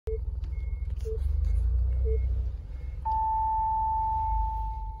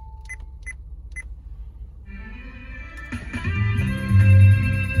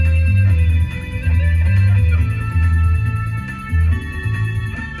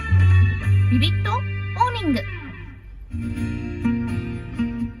ビビットモーニング。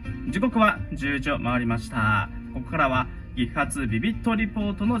時刻は10時を回りました。ここからは岐阜発ビビットリポ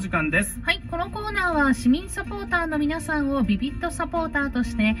ートの時間です。はい、このコーナーは市民サポーターの皆さんをビビットサポーターと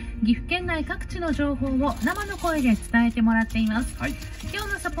して岐阜県内各地の情報を生の声で伝えてもらっています。はい、今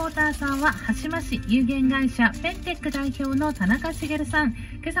日のサポーターさんは羽島市有限会社ペンテック代表の田中茂さん。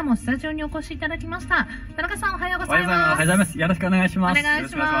今朝もスタジオにお越しいただきました。田中さん、おはようございます。おはようございます。よろしくお願いします。お願い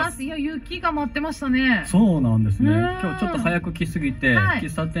します。いや、雪が舞ってましたね。そうなんですね。今日ちょっと早く来すぎて、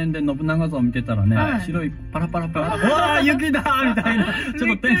喫茶店で信長像を見てたらね、白いパラパラパラ、うわー雪だーみたいな、ち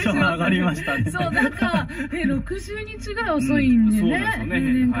ょっとテンションが上がりましたね。そう、なんか、60日ぐらい遅いんでね。そうですよね。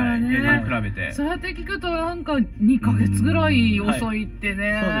平年に比べて。そうやって聞くと、なんか2ヶ月ぐらい遅いって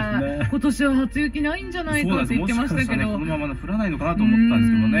ね。そうですね。今年は初雪ないんじゃないかって言ってましたけど。このまま降らないのかなと思ったんで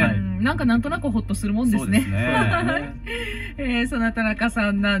すけどね。なんとなくホッとするもんですね。その田中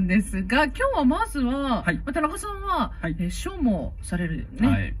さんなんですが、今日はまずは、田中さんは、書もされる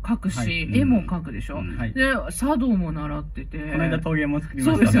ね、書くし、絵も描くでしょ。で、茶道も習ってて。この間陶芸も作り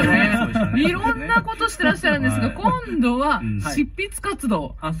ました。そうですよね。いろんなことしてらっしゃるんですが、今度は執筆活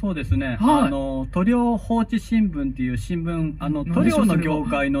動。あ、そうですね。塗料放置新聞っていう新聞、塗料の業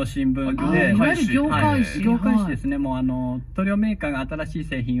界の新聞で、いわゆる業界誌。業界誌ですね。もう塗料メーカーが新しい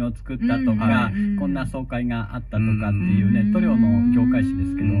製品を作ったとか、こんな総会があったとかっていうね、塗料の業界誌で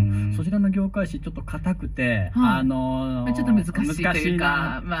すけど、そちらの業界誌ちょっと硬くて、ちょっと難しいという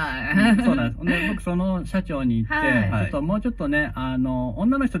か、そうなんです。で、僕その社長に行って、もうちょっとね、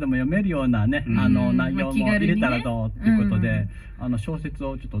女の人でも読めるようなね、内容も入れたらどうっていうことで、小説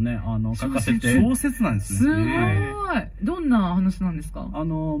をちょっとね、書かせて。小説なんですね。すごい。どんな話なんですか？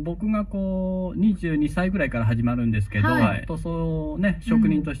僕がこう、22歳ぐらいから始まるんですけど、塗装をね、職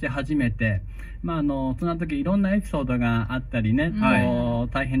人として始めて、その時いろんなエピソードがあったりね、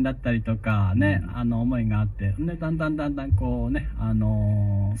大変だったりとかね、思いがあって、で、だんだんこうね、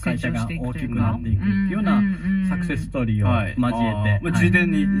会社が大きくなっていくっていうようなサクセスストーリーを交えて。自伝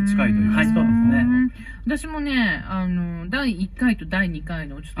に近いというか。はい、そうですね。私もね、第1回と第2回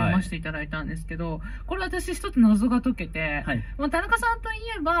のちょっと読ませていただいたんですけど、これ私一つ謎が解けて、田中さんとい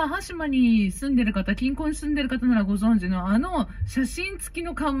えば、羽島に住んでる方、近郊に住んでる方ならご存知の、写真付き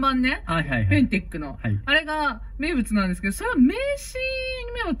の看板ね、ペンテックの、あれが名物なんですけど、それは名刺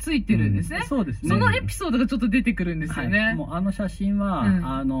に目をついてるんですね。そうですね。そのエピソードがちょっと出てくるんですよね。もう写真は、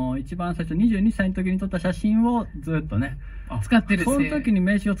一番最初22歳の時に撮った写真をずっとね、使ってる。その時に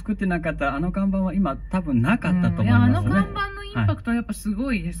名刺を作ってなかったら、看板は今多分なかったと思いますね。看板のインパクトはやっぱす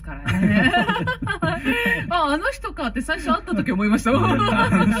ごいですからね。あの人かって最初会った時思いました。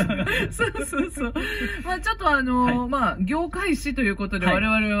そうそうそう。ちょっと業界誌ということで我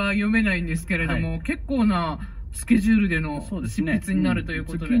々は読めないんですけれども、結構なスケジュールでの執筆になるという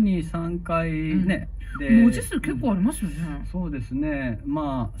ことで。月に3回ね。文字数結構ありますよね。そうですね。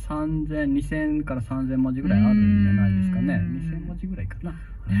2000から3000文字ぐらいあるんじゃないですかね。2000文字ぐらいかな。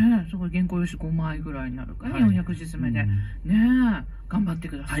ねえ、そこ原稿用紙5枚ぐらいになるから400字詰めで。ねえ、頑張って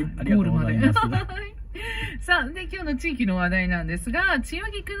ください。はい、ありがとうございます。さあ、で、今日の地域の話題なんですが、千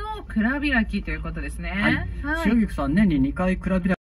代菊の蔵開きということですね。千代菊さん年に2回蔵開き